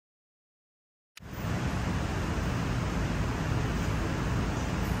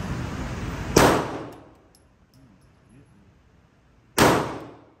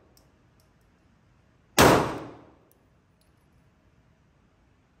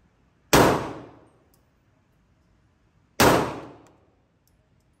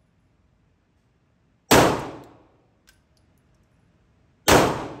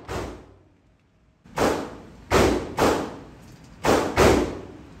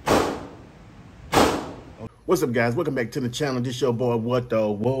What's up, guys? Welcome back to the channel. This your boy, What the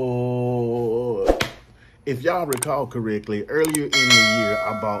Whoa. If y'all recall correctly, earlier in the year,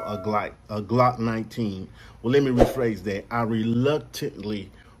 I bought a Glock 19. Well, let me rephrase that. I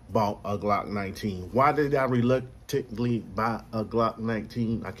reluctantly bought a Glock 19. Why did I reluctantly buy a Glock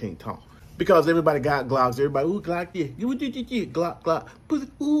 19? I can't talk. Because everybody got Glocks. Everybody, ooh, Glock, yeah. Glock.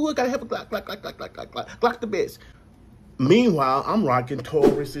 Ooh, I gotta have a Glock. Glock the best. Meanwhile, I'm rocking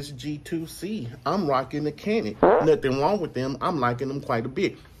Taurus's G2C. I'm rocking the Canon. Nothing wrong with them. I'm liking them quite a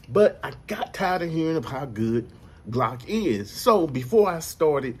bit. But I got tired of hearing of how good Glock is. So before I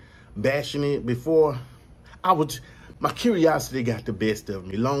started bashing it, my curiosity got the best of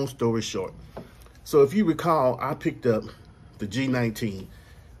me. Long story short. So if you recall, I picked up the G19,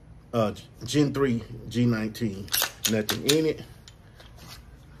 Gen 3 G19. Nothing in it.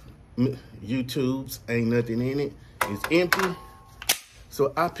 YouTube's ain't nothing in it. It's empty.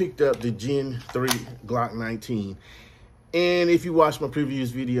 So I picked up the Gen 3 Glock 19. And if you watch my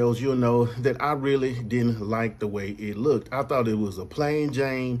previous videos, you'll know that I really didn't like the way it looked. I thought it was a plain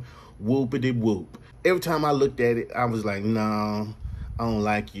Jane whoopity whoop. Every time I looked at it, I was like, no, I don't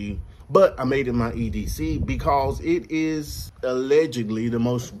like you. But I made it my EDC because it is allegedly the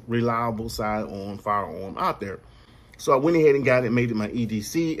most reliable sidearm firearm out there. So I went ahead and got it, made it my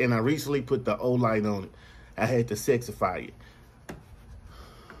EDC, and I recently put the O-light on it. I had to sexify it.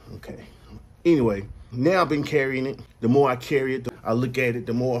 Okay. Anyway, now I've been carrying it. The more I carry it, I look at it,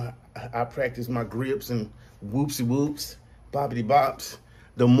 the more I practice my grips and whoopsie whoops, boppity bops,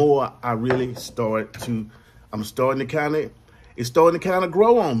 the more I really it's starting to kind of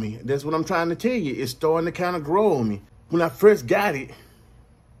grow on me. That's what I'm trying to tell you. It's starting to kind of grow on me. When I first got it,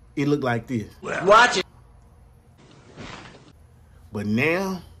 it looked like this. Watch it. But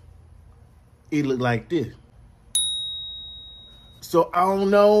now, it looked like this. So I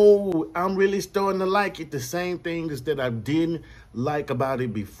don't know, I'm really starting to like it. The same things that I didn't like about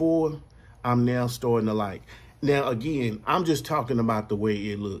it before, I'm now starting to like. Now again, I'm just talking about the way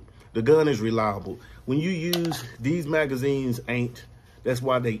it looked. The gun is reliable. When you use these magazines, that's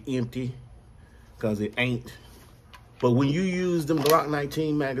why they empty, because it ain't. But when you use them Glock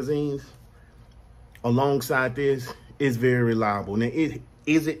 19 magazines alongside this, it's very reliable. Now,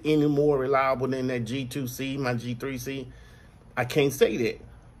 is it any more reliable than that G2C, my G3C? I can't say that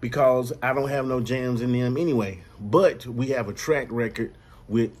because I don't have no jams in them anyway. But we have a track record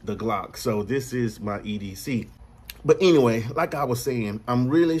with the Glock. So this is my EDC. But anyway, like I was saying, I'm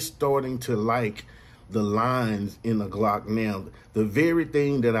really starting to like the lines in the Glock now. The very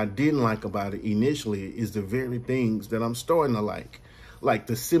thing that I didn't like about it initially is the very things that I'm starting to like. Like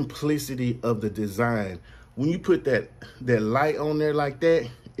the simplicity of the design. When you put that light on there like that,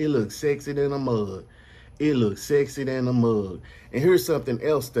 it looks sexy than a mug. It looks sexy than a mug. And here's something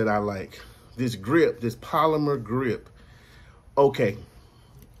else that I like. This grip, this polymer grip. Okay,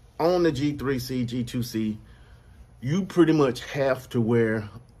 on the G3C, G2C, you pretty much have to wear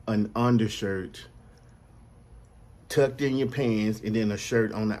an undershirt tucked in your pants and then a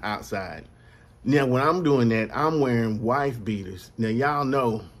shirt on the outside. Now, when I'm doing that, I'm wearing wife beaters. Now, y'all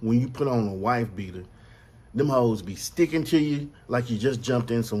know when you put on a wife beater, them hoes be sticking to you like you just jumped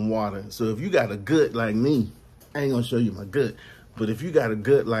in some water. So if you got a gut like me, I ain't gonna show you my gut, but if you got a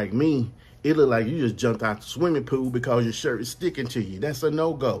gut like me, it look like you just jumped out the swimming pool because your shirt is sticking to you. That's a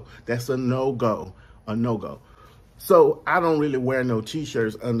no-go. That's a no-go, a no-go. So I don't really wear no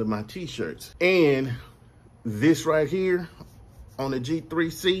t-shirts under my t-shirts. And this right here on the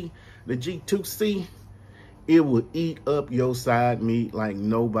G3C, the G2C, it will eat up your side meat like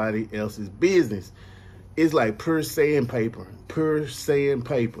nobody else's business. It's like pure sandpaper, pure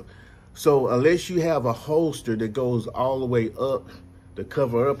sandpaper. So unless you have a holster that goes all the way up to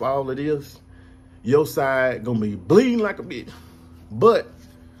cover up all of this, your side gonna be bleeding like a bitch. But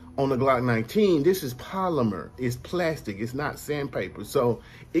on the Glock 19, this is polymer. It's plastic, it's not sandpaper. So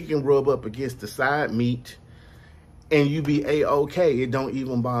it can rub up against the side meat and you be A-okay. It don't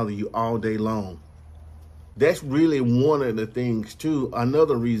even bother you all day long. That's really one of the things too,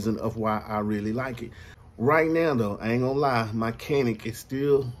 another reason of why I really like it. Right now though, I ain't gonna lie, my Canon is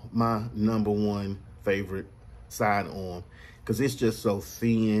still my #1 favorite sidearm because it's just so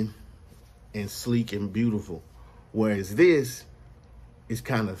thin and sleek and beautiful. Whereas this is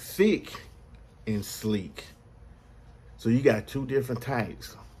kind of thick and sleek. So you got two different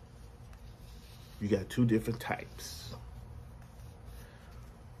types. You got two different types.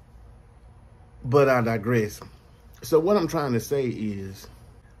 But I digress. So what I'm trying to say is,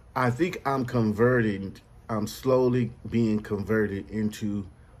 I think I'm slowly being converted into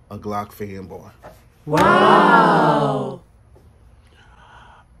a Glock fanboy. Wow.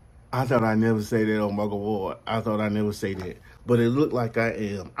 I thought I never say that on Muggle Ward. I thought I never say that. But it looked like I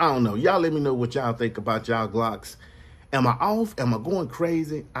am. I don't know. Y'all let me know what y'all think about y'all Glocks. Am I off? Am I going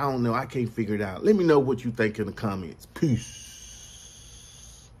crazy? I don't know. I can't figure it out. Let me know what you think in the comments. Peace.